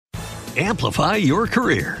Amplify your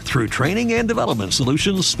career through training and development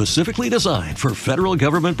solutions specifically designed for federal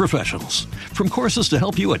government professionals. From courses to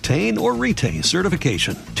help you attain or retain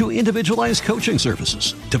certification, to individualized coaching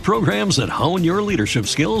services, to programs that hone your leadership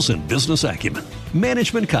skills and business acumen,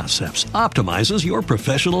 Management Concepts optimizes your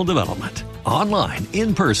professional development. Online,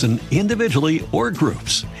 in person, individually, or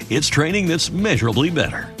groups, it's training that's measurably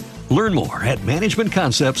better. Learn more at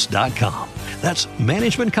managementconcepts.com. That's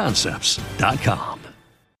managementconcepts.com.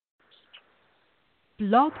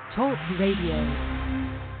 Blog Talk Radio.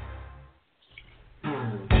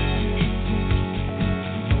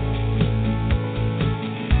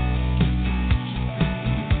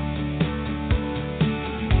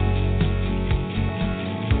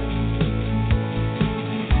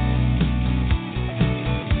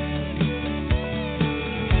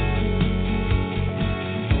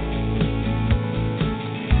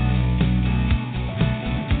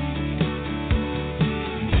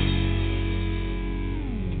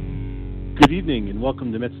 Good evening and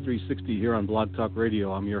welcome to Mets360 here on Blog Talk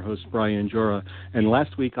Radio. I'm your host, Brian Jora. And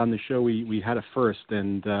last week on the show, we had a first,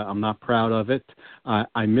 and I'm not proud of it.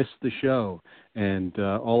 I missed the show, and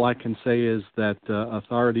all I can say is that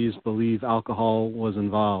authorities believe alcohol was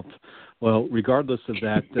involved. Well, regardless of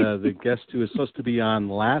that, the guest who was supposed to be on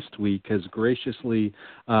last week has graciously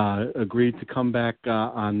agreed to come back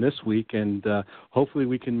on this week, and hopefully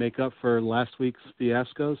we can make up for last week's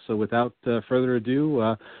fiasco. So without further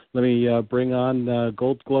ado, let me bring on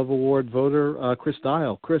Gold Glove Award voter Chris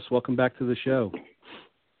Dial. Chris, welcome back to the show.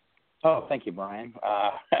 Oh, thank you, Brian.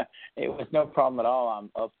 It was no problem at all.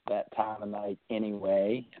 I'm up that time of night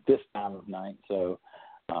anyway, at this time of night, so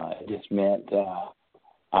it just meant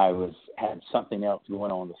I had something else going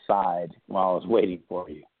on the side while I was waiting for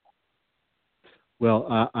you. Well,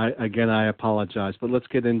 I apologize, but let's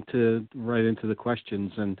get right into the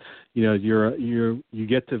questions. And you know, you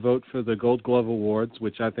get to vote for the Gold Glove Awards,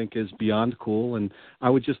 which I think is beyond cool. And I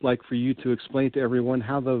would just like for you to explain to everyone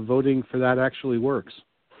how the voting for that actually works.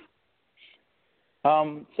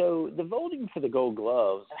 So the voting for the Gold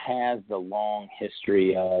Gloves has the long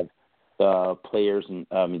history of the players and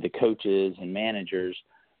the coaches and managers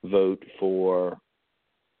vote for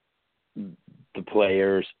the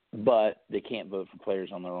players, but they can't vote for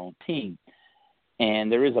players on their own team.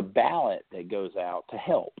 And there is a ballot that goes out to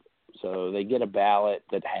help. So they get a ballot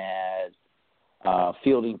that has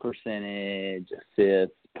fielding percentage,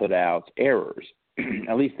 assists, putouts, errors.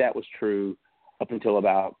 At least that was true up until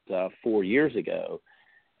about 4 years ago.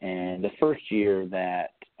 And the first year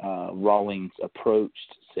that Rawlings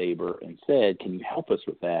approached Saber and said, "Can you help us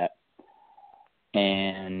with that?"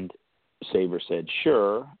 And Saber said,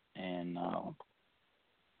 "Sure." And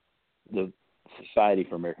the Society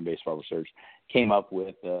for American Baseball Research came up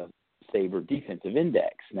with the Saber Defensive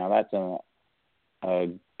Index. Now, that's a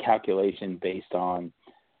calculation based on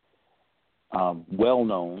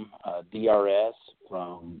well-known DRS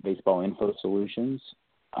from Baseball Info Solutions,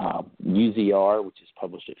 UZR, which is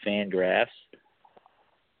published at Fangraphs,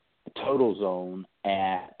 Total Zone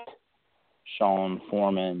at Sean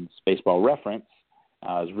Foreman's Baseball Reference. It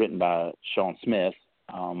was written by Sean Smith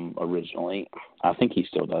originally. I think he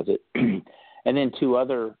still does it. And then two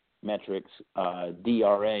other metrics,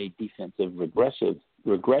 DRA, Defensive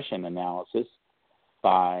Regression Analysis,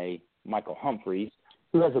 by Michael Humphreys,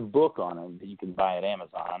 who has a book on it that you can buy at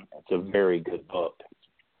Amazon. It's a very good book.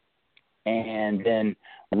 And then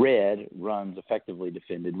RED runs Effectively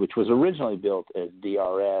Defended, which was originally built as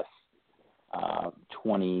DRS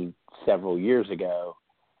several years ago,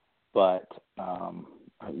 but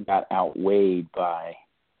got outweighed by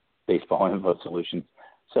Baseball Info Solutions,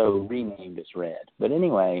 so renamed as RED. But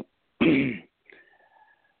anyway,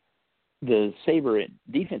 the Saber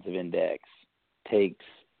Defensive Index takes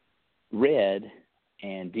RED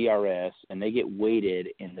and DRS, and they get weighted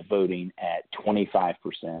in the voting at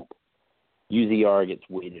 25%. UZR gets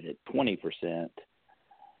weighted at 20%.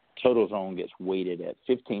 Total Zone gets weighted at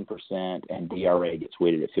 15%, and DRA gets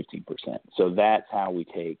weighted at 15%. So that's how we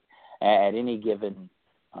take, at any given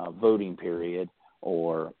voting period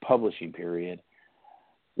or publishing period,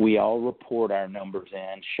 we all report our numbers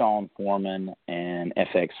in. Sean Foreman and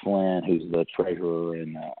FX Flynn, who's the treasurer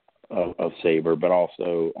of Saber, but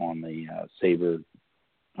also on the Saber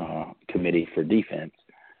Committee for Defense,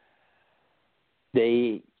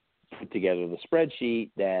 they put together the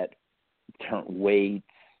spreadsheet that weights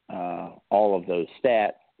all of those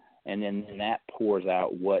stats, and then that pours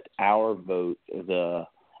out what our vote, the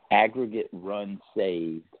aggregate run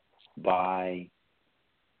saved by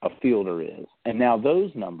a fielder is. And now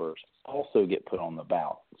those numbers also get put on the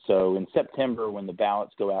ballot. So in September, when the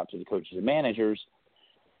ballots go out to the coaches and managers,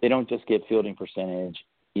 they don't just get fielding percentage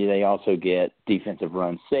they also get defensive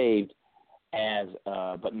runs saved as,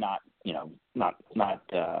 but not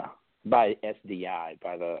by SDI,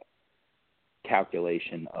 by the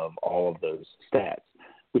calculation of all of those stats,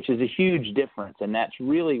 which is a huge difference. And that's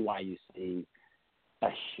really why you see a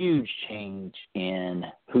huge change in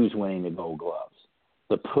who's winning the Gold Gloves.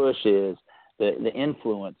 The push is the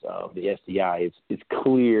influence of the SDI is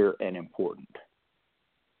clear and important.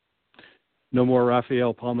 No more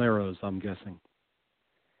Rafael Palmeiros, I'm guessing.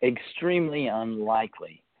 Extremely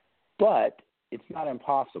unlikely, but it's not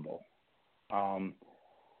impossible.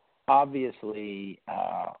 Obviously,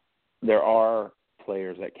 there are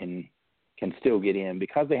players that can still get in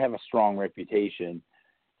because they have a strong reputation,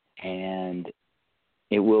 and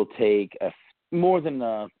it will take more than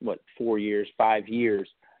 5 years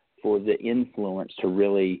for the influence to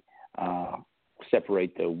really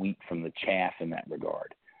separate the wheat from the chaff in that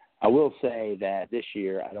regard. I will say that this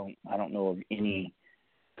year I don't know of any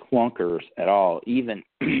clunkers at all. Even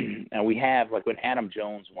and we have, like when Adam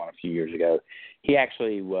Jones won a few years ago, he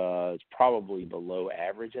actually was probably below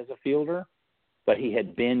average as a fielder, but he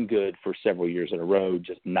had been good for several years in a row,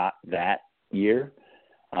 just not that year.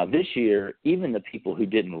 This year, even the people who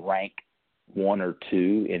didn't rank 1 or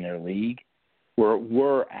 2 in their league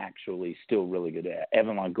were actually still really good at.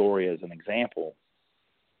 Evan Longoria is an example.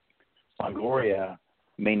 Longoria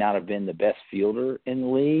may not have been the best fielder in the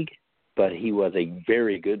league, but he was a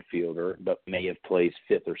very good fielder, but may have placed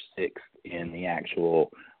 5th or 6th in the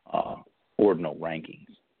actual ordinal rankings.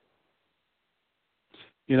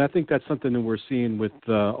 I think that's something that we're seeing with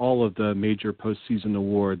all of the major postseason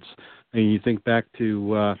awards. And you think back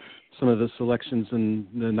to some of the selections in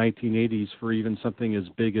the 1980s for even something as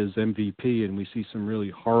big as MVP, and we see some really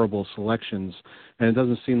horrible selections. And it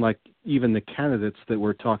doesn't seem like even the candidates that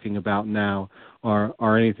we're talking about now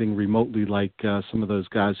are anything remotely like some of those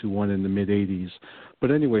guys who won in the mid-'80s. But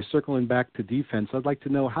anyway, circling back to defense, I'd like to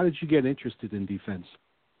know, how did you get interested in defense?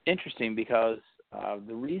 Interesting, because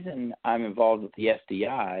the reason I'm involved with the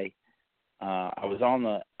SDI, I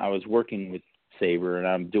was working with Sabre, and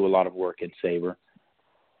I do a lot of work in Sabre.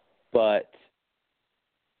 But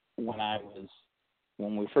when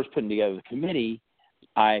we first put together the committee,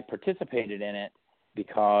 I participated in it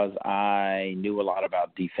because I knew a lot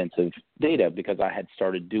about defensive data, because I had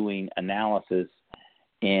started doing analysis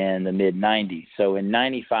in the mid-'90s. So in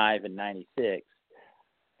 95 and 96,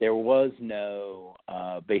 there was no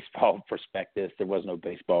baseball prospectus. There was no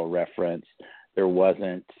baseball reference. There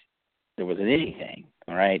wasn't anything,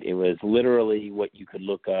 all right? It was literally what you could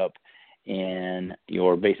look up in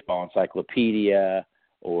your baseball encyclopedia,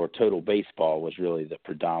 or Total Baseball was really the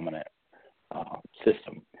predominant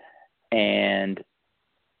system. And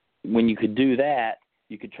when you could do that,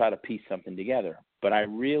 you could try to piece something together. But I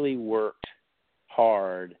really worked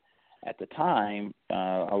hard at the time.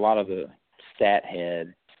 A lot of the stat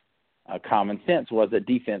head common sense was that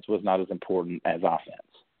defense was not as important as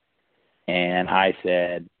offense. And I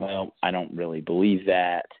said, well, I don't really believe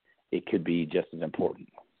that. It could be just as important.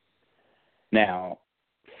 Now,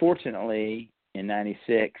 fortunately, in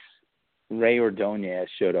 96, Ray Ordonez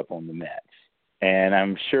showed up on the Mets. And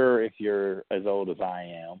I'm sure if you're as old as I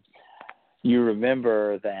am, you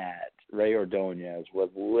remember that Ray Ordonez was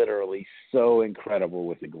literally so incredible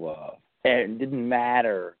with the glove. And it didn't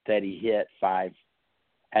matter that he hit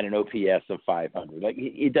had an OPS of 500. Like,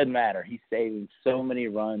 it doesn't matter. He's saving so many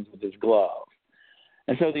runs with his glove.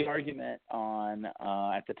 And so the argument on,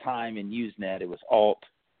 at the time in Usenet, it was alt,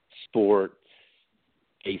 sports,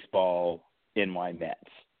 baseball, NY Mets.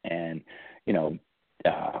 And,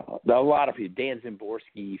 a lot of people, Dan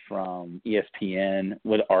Zimborski from ESPN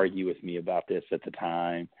would argue with me about this at the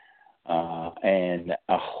time. And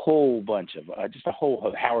a whole bunch of,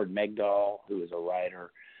 Howard Megdal, who was a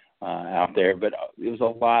writer out there. But it was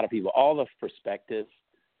a lot of people. All the prospective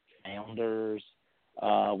founders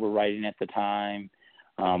were writing at the time.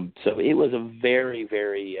 So it was a very,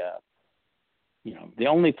 very, the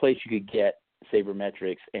only place you could get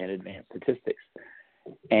sabermetrics and advanced statistics.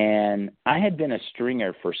 And I had been a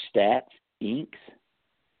stringer for Stats Inc.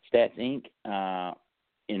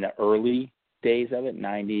 In the early days of it,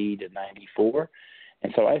 90 to 94.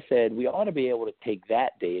 And so I said, we ought to be able to take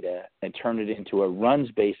that data and turn it into a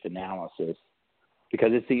runs-based analysis,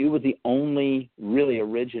 because it was the only really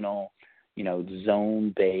original,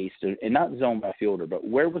 zone-based, and not zone by fielder, but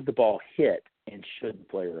where was the ball hit and should the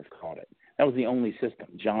player have caught it? That was the only system.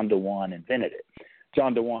 John DeWan invented it.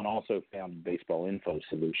 John DeWan also founded Baseball Info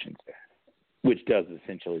Solutions, which does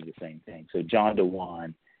essentially the same thing. So John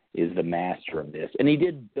DeWan is the master of this. And he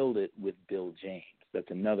did build it with Bill James. That's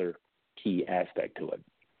another key aspect to it.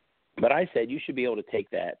 But I said you should be able to take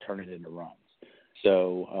that, turn it into runs.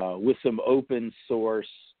 So with some open source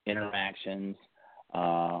interactions,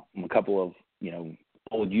 a couple of,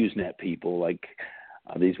 old Usenet people, like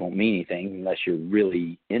these won't mean anything unless you're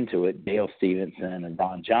really into it, Dale Stevenson and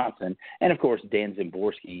Ron Johnson. And, of course, Dan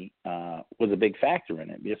Zimborski was a big factor in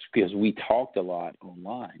it just because we talked a lot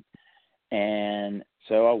online. And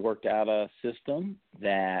so I worked out a system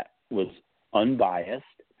that was unbiased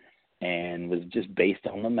and was just based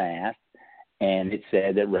on the math. And it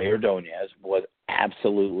said that Ray Ordonez was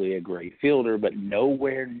absolutely a great fielder, but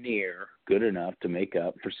nowhere near good enough to make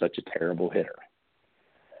up for such a terrible hitter.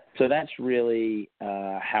 So that's really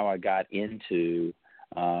how I got into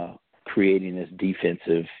creating this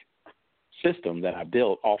defensive system that I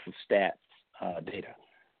built off of stats data.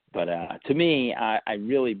 But to me, I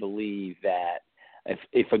really believe that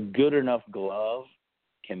if a good enough glove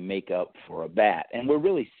can make up for a bat, and we're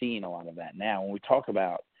really seeing a lot of that now. When we talk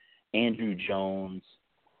about Andrew Jones'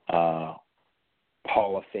 Hall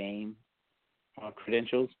of Fame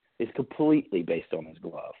credentials, it's completely based on his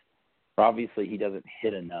glove. Obviously, he doesn't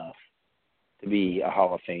hit enough to be a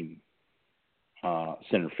Hall of Fame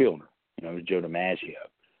center fielder, Joe DiMaggio.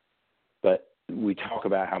 But we talk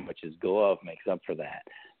about how much his glove makes up for that.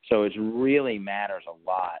 So it really matters a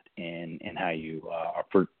lot in how you are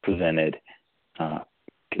presented,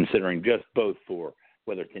 considering just both for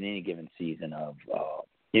whether it's in any given season of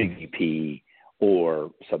MVP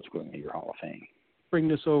or subsequently your Hall of Fame. Bring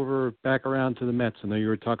this over back around to the Mets. I know you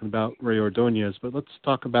were talking about Ray Ordonez, but let's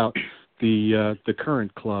talk about the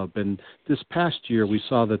current club. And this past year, we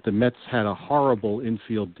saw that the Mets had a horrible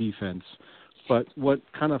infield defense. But what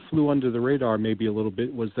kind of flew under the radar maybe a little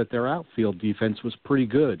bit was that their outfield defense was pretty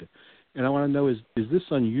good. And I want to know, is this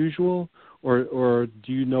unusual, or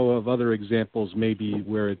do you know of other examples maybe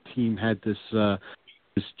where a team had this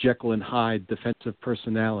Jekyll and Hyde defensive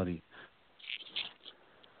personality?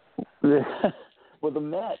 Well, the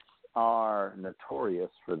Mets are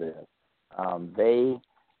notorious for this. They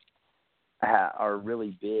are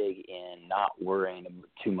really big in not worrying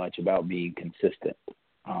too much about being consistent.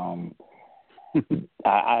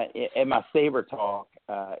 In my Sabre talk,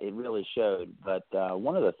 it really showed. But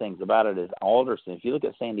one of the things about it is Alderson. If you look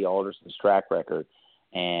at Sandy Alderson's track record,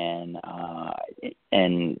 and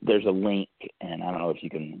there's a link, and I don't know if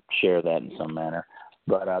you can share that in some manner,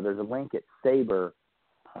 but there's a link at Sabre.org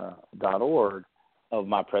of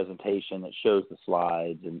my presentation that shows the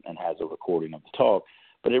slides and has a recording of the talk.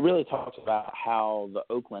 But it really talks about how the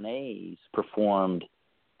Oakland A's performed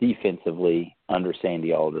defensively under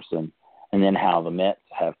Sandy Alderson, and then how the Mets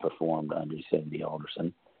have performed under Sandy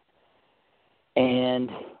Alderson. And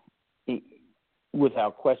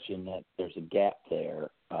without question that there's a gap there,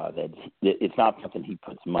 that it's not something he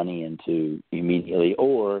puts money into immediately,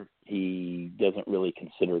 or he doesn't really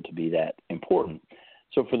consider it to be that important.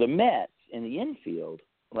 So for the Mets in the infield,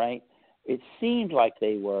 right, it seemed like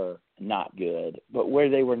they were not good, but where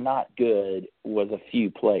they were not good was a few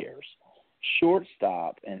players.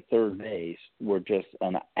 Shortstop and third base were just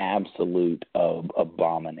an absolute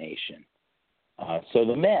abomination. So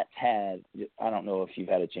the Mets had, I don't know if you've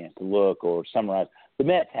had a chance to look or summarize, the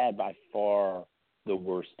Mets had by far the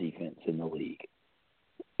worst defense in the league,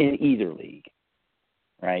 in either league,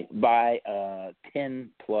 right, by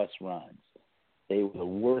 10-plus runs. They were the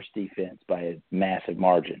worst defense by a massive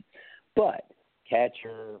margin. But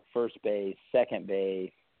catcher, first base, second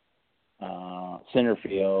base, center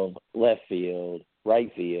field, left field,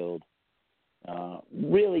 right field,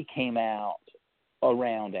 really came out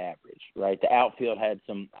around average, right? The outfield had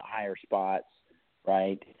some higher spots,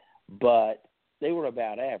 right? But they were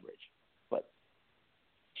about average. But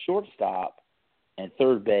shortstop and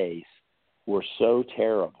third base were so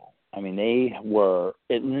terrible. I mean, they were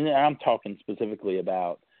 – I'm talking specifically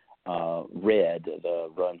about red,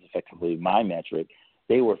 the runs effectively, my metric.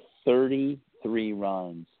 They were 33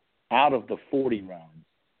 runs out of the 40 runs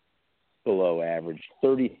below average.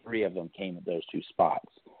 33 of them came at those two spots.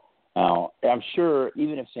 Now, I'm sure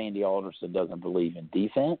even if Sandy Alderson doesn't believe in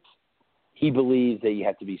defense, he believes that you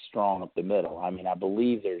have to be strong up the middle. I mean, I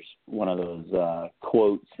believe there's one of those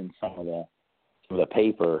quotes in some of the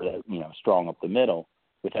paper that, strong up the middle,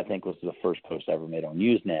 which I think was the first post I ever made on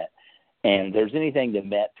Usenet. And if there's anything the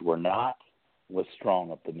Mets were not, was strong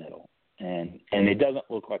up the middle. And it doesn't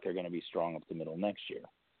look like they're going to be strong up the middle next year.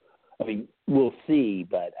 I mean, we'll see,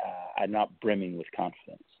 but I'm not brimming with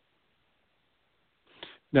confidence.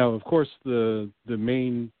 Now, of course, the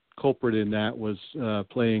main culprit in that was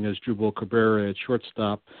playing as Asdrubal Cabrera at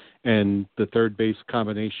shortstop and the third base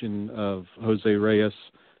combination of Jose Reyes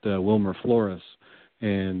to Wilmer Flores.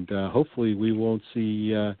 And hopefully we won't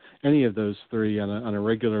see any of those three on a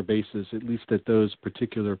regular basis, at least at those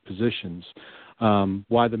particular positions.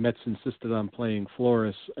 Why the Mets insisted on playing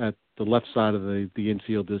Flores at the left side of the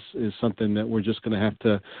infield is something that we're just going to have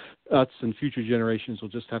to, us and future generations will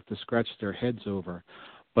just have to scratch their heads over.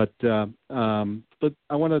 But I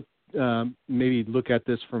want to maybe look at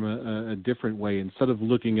this from a different way. Instead of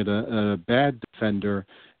looking at a bad defender,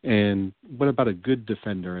 and what about a good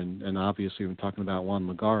defender? And obviously I'm talking about Juan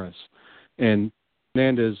Lagares. And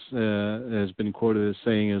Hernandez has been quoted as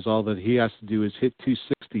saying is all that he has to do is hit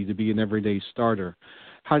 260 to be an everyday starter.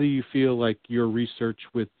 How do you feel like your research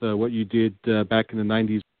with what you did back in the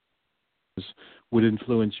 90s would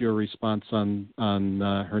influence your response on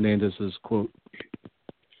Hernandez's quote?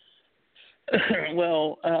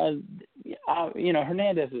 Well,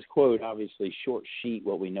 Hernandez's quote obviously short sheet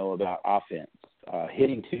what we know about offense.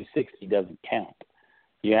 Hitting 260 doesn't count.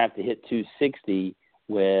 You have to hit 260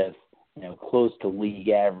 with close to league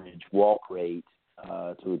average walk rate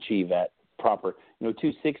to achieve that proper.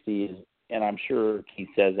 260 is, and I'm sure he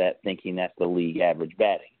says that thinking that's the league average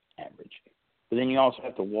batting average. But then you also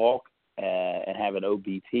have to walk and have an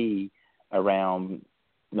OBP around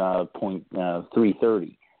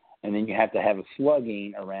 .330. And then you have to have a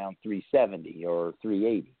slugging around 370 or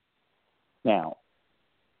 380. Now,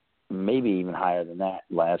 maybe even higher than that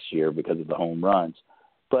last year because of the home runs.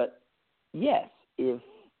 But, yes, if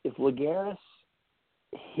Lagares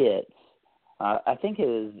hits, I think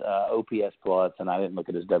his OPS plus, and I didn't look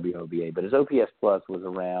at his WOBA, but his OPS plus was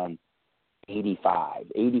around 85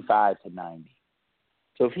 to 90.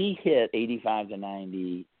 So if he hit 85 to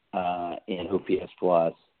 90 in OPS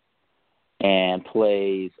plus and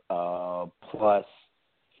plays plus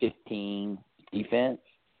 15 defense,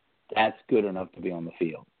 that's good enough to be on the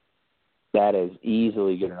field. That is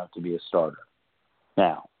easily good enough to be a starter.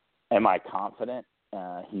 Now, am I confident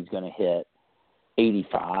he's going to hit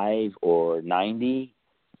 85 or 90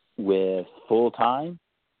 with full time?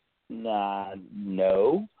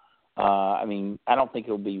 No. I don't think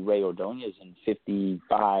it'll be Ray Ordonez in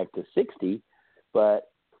 55 to 60,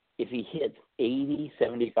 but if he hits 80,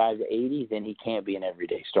 75 to 80, then he can't be an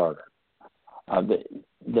everyday starter.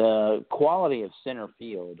 The quality of center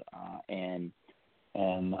field and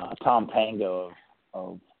Tom Pango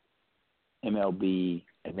of MLB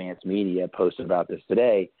Advanced Media posted about this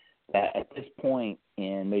today, that at this point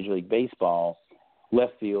in Major League Baseball,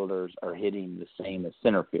 left fielders are hitting the same as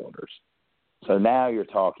center fielders. So now you're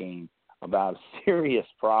talking about a serious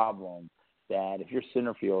problem that if your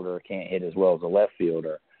center fielder can't hit as well as a left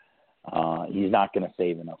fielder, he's not going to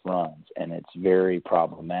save enough runs, and it's very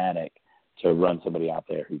problematic to run somebody out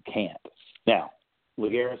there who can't. Now,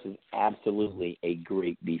 Lagares is absolutely a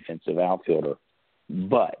great defensive outfielder,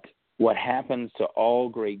 but what happens to all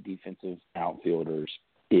great defensive outfielders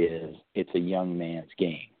is it's a young man's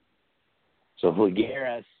game. So if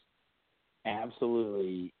Lagares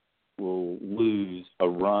absolutely will lose a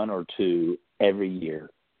run or two every year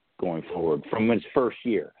going forward from his first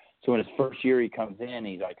year. So in his first year he comes in,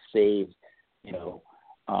 he's like saves,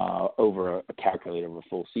 over a calculator over a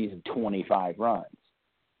full season, 25 runs.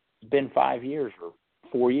 It's been 5 years or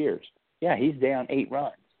 4 years. Yeah, he's down 8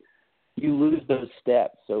 runs. You lose those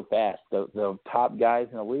steps so fast. The top guys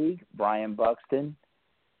in the league, Brian Buxton,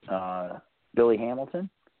 Billy Hamilton,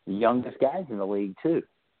 the youngest guys in the league too.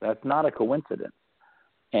 That's not a coincidence.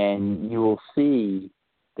 And you will see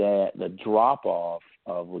that the drop-off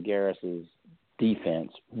of Lagares'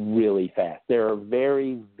 defense really fast. There are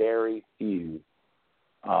very, very few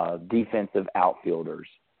defensive outfielders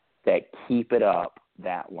that keep it up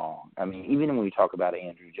that long. I mean, even when we talk about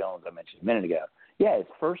Andrew Jones, I mentioned a minute ago, yeah, his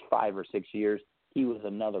first 5 or 6 years, he was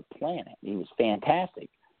another planet. He was fantastic.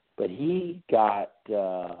 But he got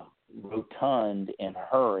rotund in a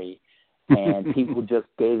hurry, and people just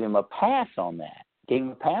gave him a pass on that.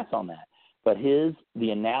 But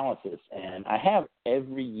the analysis, and I have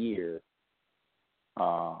every year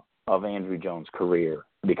of Andrew Jones' career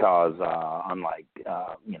because unlike,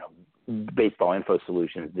 Baseball Info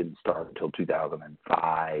Solutions didn't start until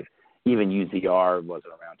 2005. Even UZR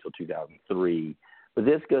wasn't around until 2003. But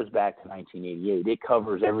this goes back to 1988. It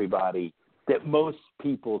covers everybody that most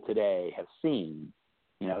people today have seen.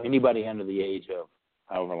 Anybody under the age of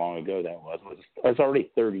however long ago that was already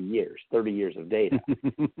 30 years of data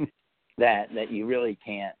that you really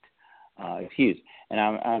can't excuse. And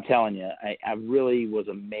I'm telling you, I really was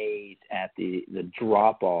amazed at the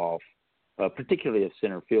drop-off, particularly of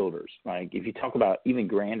center fielders. Like if you talk about even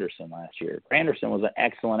Granderson last year, Granderson was an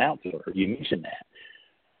excellent outfielder. You mentioned that.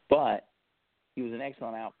 But he was an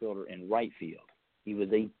excellent outfielder in right field. He was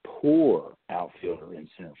a poor outfielder in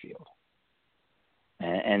center field.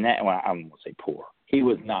 And that, well, I won't say poor. He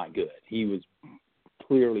was not good. He was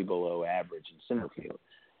clearly below average in center field.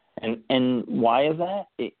 And why is that?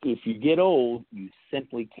 If you get old, you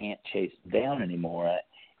simply can't chase them down anymore.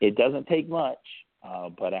 It doesn't take much,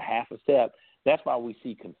 but a half a step. That's why we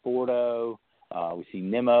see Conforto, we see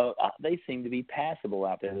Nimmo. They seem to be passable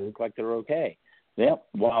out there. They look like they're okay. Well,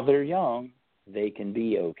 while they're young, they can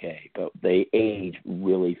be okay, but they age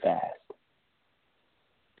really fast.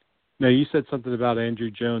 Now, you said something about Andrew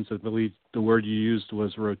Jones. I believe the word you used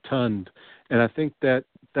was rotund. And I think that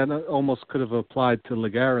almost could have applied to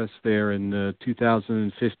Lagares there in the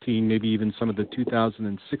 2015, maybe even some of the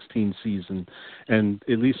 2016 season. And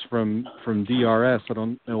at least from DRS,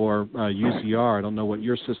 or UZR, I don't know what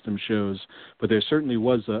your system shows, but there certainly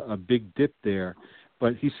was a big dip there.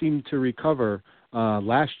 But he seemed to recover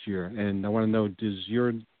last year. And I want to know, do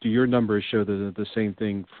your numbers show the same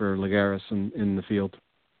thing for Lagares in the field?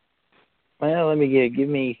 Well, let me give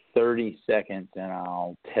me 30 seconds, and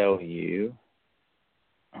I'll tell you.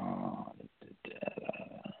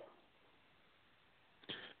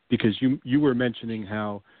 Because you were mentioning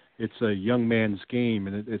how it's a young man's game,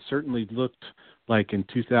 and it certainly looked like in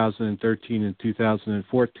 2013 and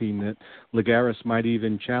 2014 that Lagares might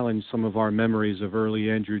even challenge some of our memories of early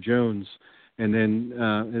Andrew Jones. And then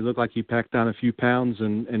it looked like he packed on a few pounds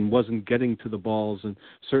and wasn't getting to the balls, and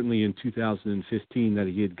certainly in 2015 that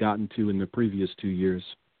he had gotten to in the previous 2 years.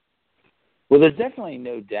 Well, there's definitely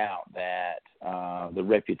no doubt that the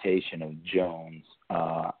reputation of Jones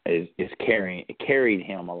is carried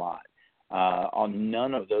him a lot. On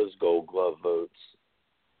none of those Gold Glove votes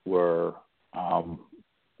were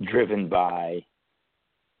driven by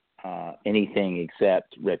anything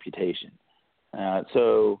except reputation.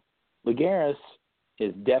 So Lagares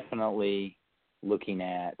is definitely looking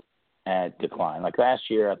at decline. Like last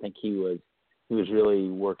year, I think he was really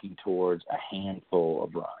working towards a handful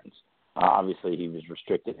of runs. Obviously, he was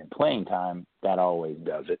restricted in playing time. That always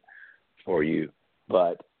does it for you.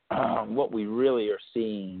 But what we really are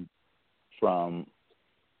seeing from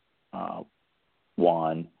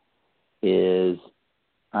Juan is,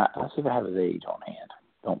 let's see if I have his age on hand.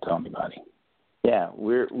 Don't tell anybody. Yeah,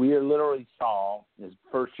 we are literally saw his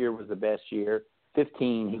first year was the best year.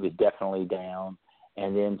 15, he was definitely down,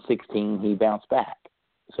 and then 16, he bounced back.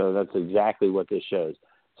 So that's exactly what this shows.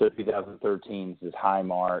 So 2013 is his high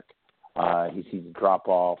mark. He sees a drop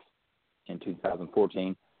off in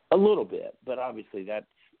 2014 a little bit, but obviously that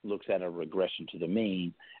looks at a regression to the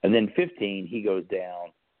mean. And then 15, he goes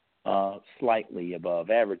down slightly above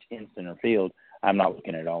average in center field. I'm not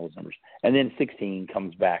looking at all his numbers. And then 16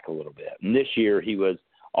 comes back a little bit. And this year he was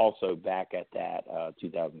also back at that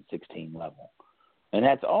 2016 level. And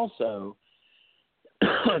that's also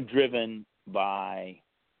driven by,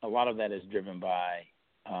 a lot of that is driven by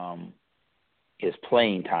his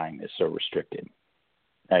playing time is so restricted.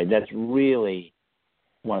 Right? That's really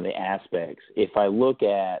one of the aspects. If I look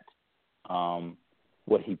at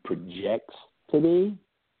what he projects to be,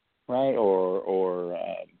 right, or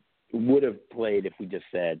would have played if we just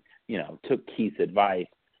said, took Keith's advice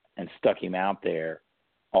and stuck him out there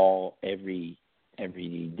every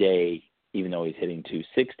day, even though he's hitting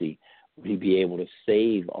 260, would he be able to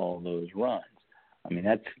save all those runs? I mean,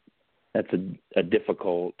 that's a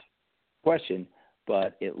difficult question,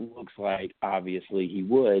 but it looks like obviously he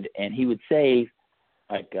would, and he would save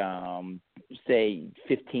say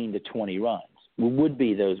 15 to 20 runs. Would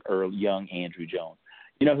be those early young Andrew Jones.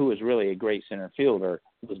 You know who was really a great center fielder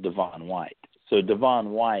was Devon White. So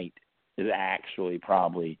Devon White is actually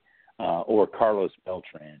probably, or Carlos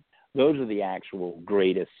Beltran. Those are the actual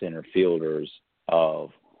greatest center fielders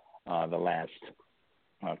of the last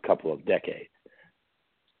couple of decades.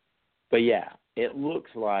 But yeah, it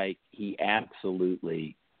looks like he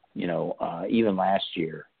absolutely, even last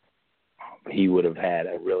year, he would have had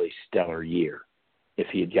a really stellar year if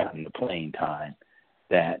he had gotten the playing time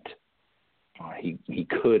that he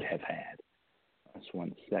could have had. Just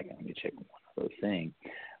 1 second. Let me check one other thing.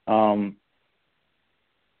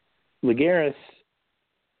 Lagares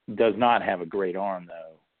does not have a great arm,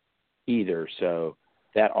 though, either. So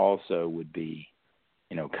that also would be,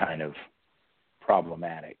 kind of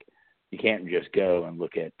problematic. You can't just go and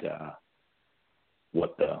look at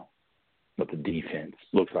what the defense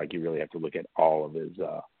looks like. You really have to look at all of his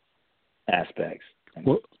aspects.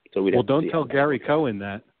 Don't tell Gary Cohen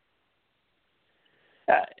that.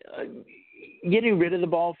 Getting rid of the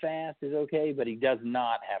ball fast is okay, but he does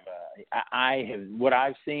not have what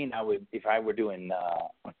I've seen. If I were doing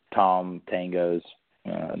Tom Tango's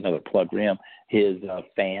another plug for him, his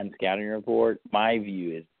fan scouting report. My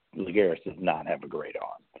view is Lagares does not have a great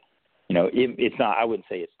arm. It's not. I wouldn't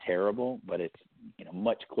say it's terrible, but it's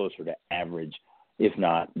much closer to average, if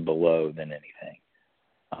not below, than anything.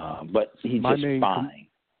 But he's just fine.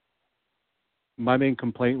 my main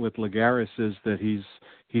complaint with Lagares is that he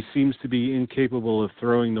seems to be incapable of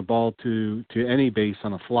throwing the ball to any base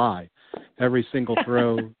on a fly. Every single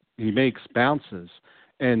throw he makes bounces,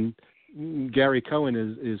 and Gary Cohen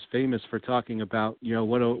is famous for talking about,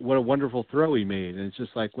 what a wonderful throw he made, and it's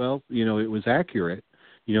just like, well, it was accurate,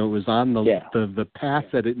 it was on the path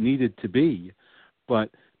that it needed to be, but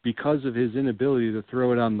because of his inability to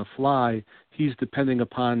throw it on the fly, he's depending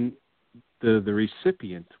upon the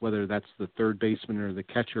recipient, whether that's the third baseman or the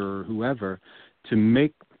catcher or whoever, to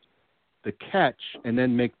make the catch and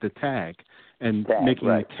then make the tag, and making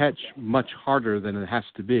the catch much harder than it has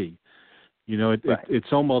to be.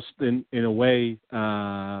 It's almost in a way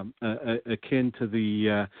akin to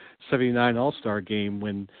the 79 All-Star game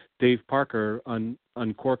when Dave Parker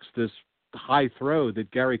uncorks this high throw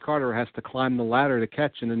that Gary Carter has to climb the ladder to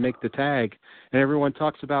catch and then make the tag, and everyone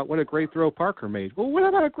talks about what a great throw Parker made. Well, what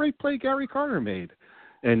about a great play Gary Carter made?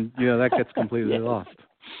 And that gets completely lost.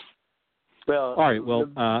 Well, all right. Well,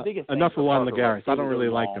 enough of Juan Lagares. I don't really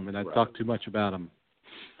like him, and I've talked too much about him.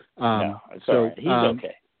 He's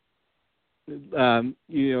okay.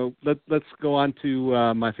 Let's go on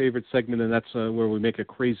to my favorite segment, and that's where we make a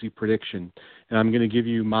crazy prediction. And I'm going to give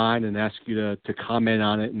you mine and ask you to comment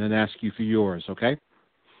on it, and then ask you for yours, okay?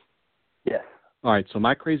 Yes. All right, so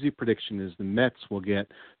my crazy prediction is the Mets will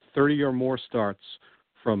get 30 or more starts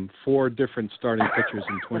from 4 different starting pitchers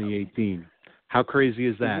in 2018. How crazy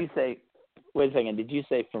is that? Wait a second, did you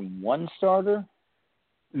say from one starter?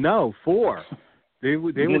 No, 4. They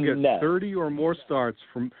will get 30 or more starts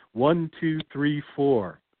from 1, 2, 3,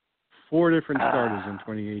 4. 4 different starters in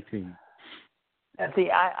 2018.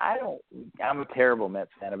 See, I'm a terrible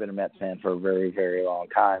Mets fan. I've been a Mets fan for a very, very long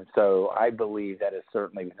time. So I believe that is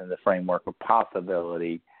certainly within the framework of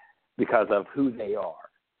possibility because of who they are,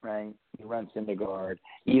 right? You run Syndergaard.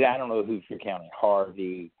 I don't know who if you're counting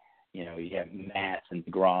Harvey. You have Matz and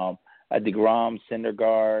DeGrom. DeGrom,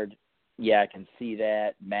 Syndergaard, I can see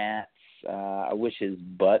that. Matz, I wish his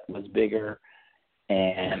butt was bigger.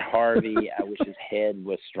 And Harvey, I wish his head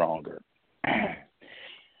was stronger.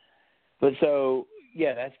 But so,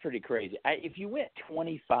 that's pretty crazy. If you went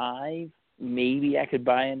 25, maybe I could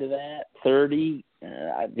buy into that. 30,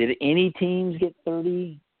 did any teams get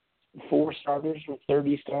 34 starters with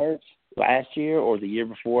 30 starts last year or the year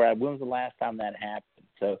before? When was the last time that happened?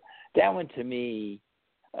 So that one to me,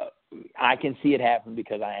 I can see it happen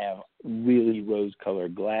because I have really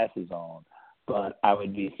rose-colored glasses on. But I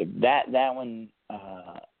would be that one.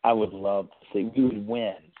 I would love to see. We would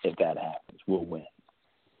win if that happens. We'll win.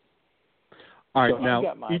 All right. So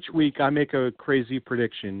now, each week I make a crazy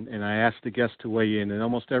prediction, and I ask the guests to weigh in. And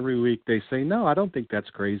almost every week they say, "No, I don't think that's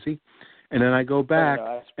crazy." And then I go back,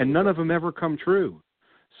 and none of them ever come true.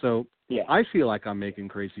 So I feel like I'm making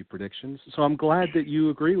crazy predictions. So I'm glad that you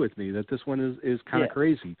agree with me that this one is kind of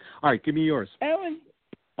crazy. All right, give me yours.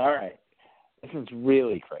 All right. This one's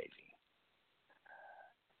really crazy.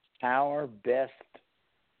 Our best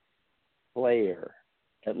player,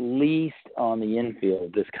 at least on the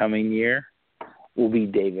infield this coming year, will be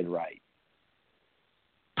David Wright.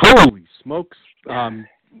 Holy smokes.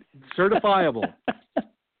 Certifiable.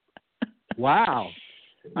 Wow.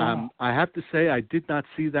 I have to say I did not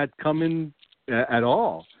see that coming at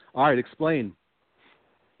all. All right, explain.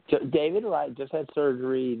 So David Wright just had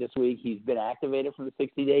surgery this week. He's been activated from the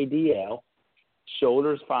 60-day DL.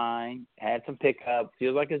 Shoulder's fine. Had some pickup.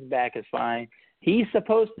 Feels like his back is fine. He's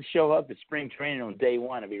supposed to show up at spring training on day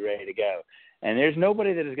 1 and be ready to go. And there's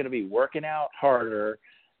nobody that is going to be working out harder,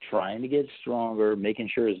 trying to get stronger, making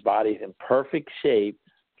sure his body's in perfect shape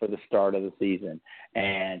for the start of the season.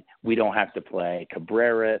 And we don't have to play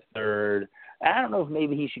Cabrera at third. I don't know if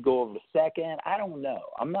maybe he should go over to second. I don't know.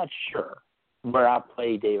 I'm not sure where I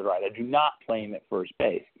play David Wright. I do not play him at first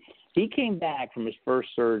base. He came back from his first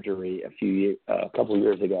surgery a couple of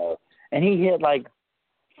years ago, and he hit like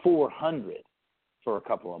 400 for a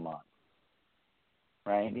couple of months.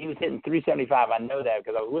 Right? He was hitting 375. I know that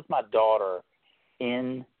because I was with my daughter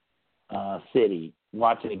in city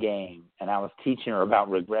watching a game, and I was teaching her about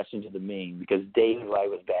regression to the mean because David Wright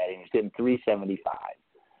was batting. He was hitting 375.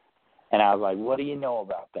 And I was like, what do you know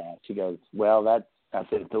about that? She goes, well, I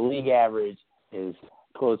said, the league average is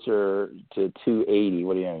closer to 280.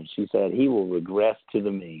 What do you know? She said, he will regress to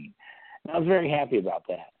the mean. And I was very happy about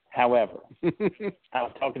that. However, I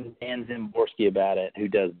was talking to Dan Zimborski about it, who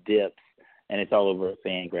does dips, and it's all over at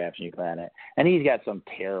Fangraphs and you can find it. And he's got some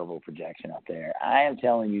terrible projection up there. I am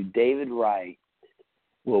telling you, David Wright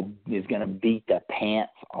is going to beat the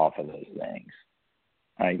pants off of those things.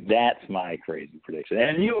 All right, that's my crazy prediction.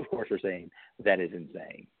 And you, of course, are saying that is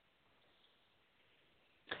insane.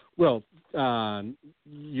 Well,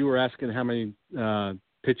 you were asking how many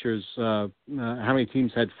pitchers, how many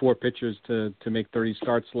teams had 4 pitchers to make 30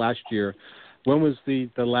 starts last year. When was the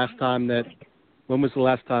last time that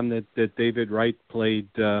David Wright played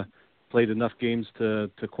enough games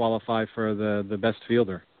to qualify for the best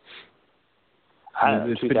fielder? I don't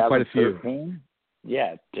know, it's been quite a few.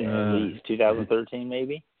 Yeah, at least 2013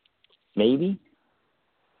 maybe. Maybe.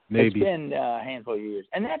 It's been a handful of years.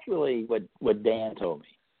 And that's really what Dan told me,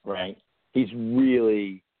 right? He's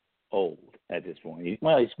really old at this point. He's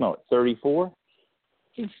 34?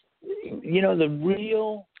 He's, the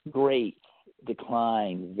real greats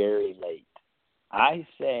decline very late. I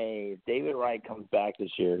say if David Wright comes back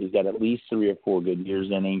this year, he's got at least 3 or 4 good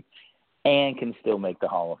years in him and can still make the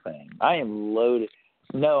Hall of Fame. I am loaded.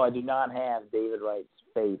 No, I do not have David Wright's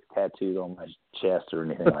face tattooed on my chest or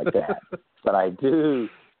anything like that. But I do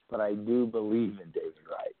believe in David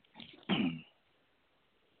Wright.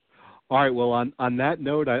 All right. Well, on that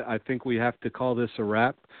note, I think we have to call this a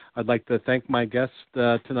wrap. I'd like to thank my guest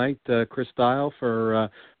tonight, Chris Dial, for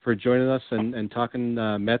joining us and talking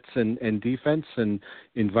Mets and defense, and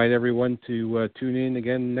invite everyone to tune in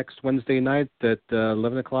again next Wednesday night at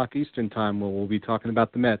 11 o'clock Eastern Time, where we'll be talking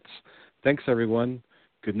about the Mets. Thanks, everyone.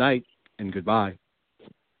 Good night and goodbye.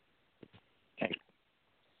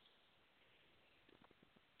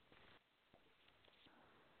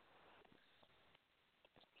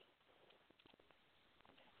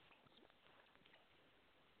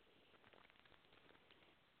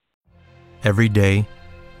 Every day,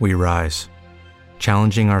 we rise,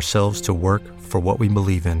 challenging ourselves to work for what we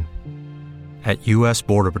believe in. At U.S.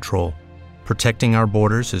 Border Patrol, protecting our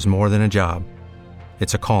borders is more than a job.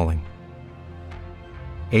 It's a calling.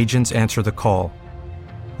 Agents answer the call,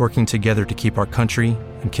 working together to keep our country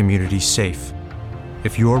and communities safe.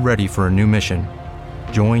 If you're ready for a new mission,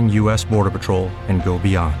 join U.S. Border Patrol and go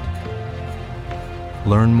beyond.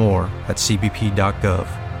 Learn more at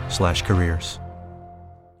cbp.gov/careers.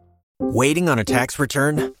 Waiting on a tax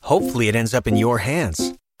return? Hopefully it ends up in your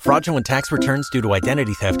hands. Fraudulent tax returns due to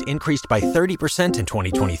identity theft increased by 30% in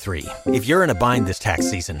 2023. If you're in a bind this tax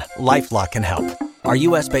season, LifeLock can help. Our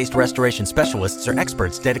U.S.-based restoration specialists are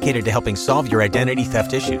experts dedicated to helping solve your identity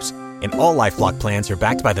theft issues. And all LifeLock plans are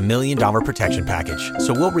backed by the $1 Million Protection Package.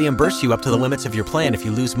 So we'll reimburse you up to the limits of your plan if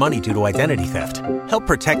you lose money due to identity theft. Help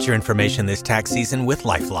protect your information this tax season with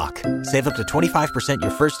LifeLock. Save up to 25%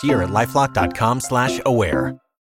 your first year at LifeLock.com/aware.